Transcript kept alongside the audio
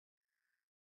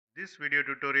This video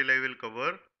tutorial I will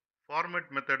cover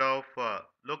format method of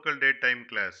LocalDateTime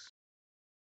class.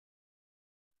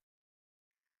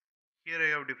 Here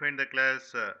I have defined the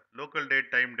class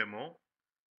LocalDateTime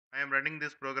I am running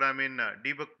this program in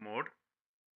debug mode.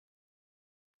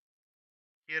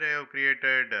 Here I have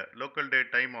created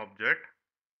LocalDateTime object.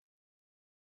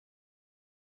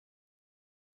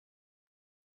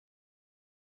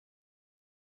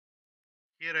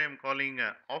 Here I am calling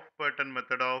offPattern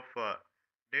method of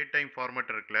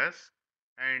DateTimeFormatter class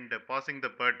and passing the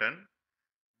pattern.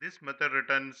 This method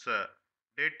returns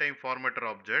DateTimeFormatter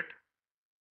object.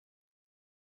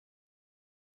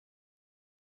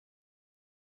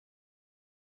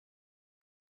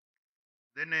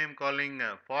 Then I am calling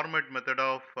format method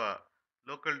of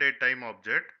LocalDateTime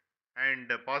object and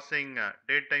passing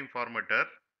DateTimeFormatter.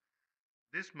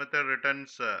 This method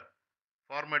returns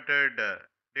formatted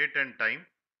date and time.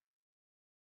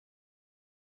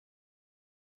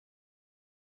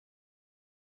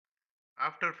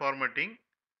 After formatting,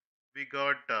 we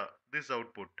got this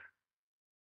output.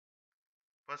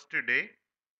 First day,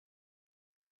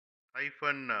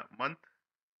 hyphen month,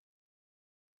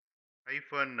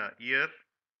 hyphen year,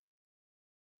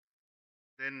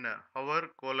 then hour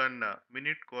colon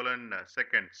minute colon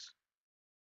seconds.